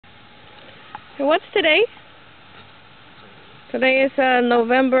What's today? Today is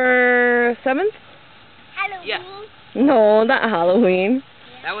November 7th? Halloween? Yeah. No, not Halloween.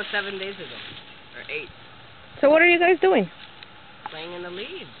 That was 7 days ago. Or 8. So what are you guys doing? Playing in the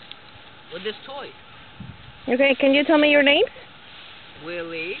leaves. With this toy. Okay, can you tell me your names?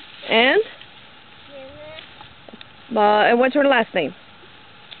 Willie. And? And what's your last name?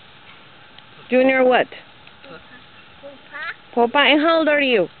 Junior what? Papa? Popa. And how old are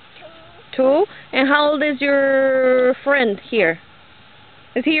you? 2. 2. And how old is your friend here?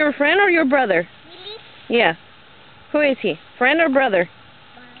 Is he your friend or your brother? Willie? Yeah. Who is he? Friend or brother?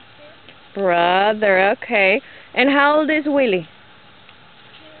 Papa? Brother, okay. And how old is Willie?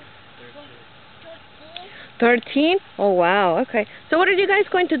 13. 13? Oh, wow, okay. So what are you guys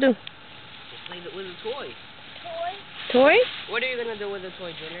going to do? Play with a toy. Toy? Toy? What are you going to do with the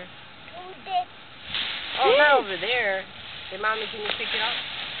toy, Junior? Do this. Oh, not over there. Hey, Mommy, can you pick it up?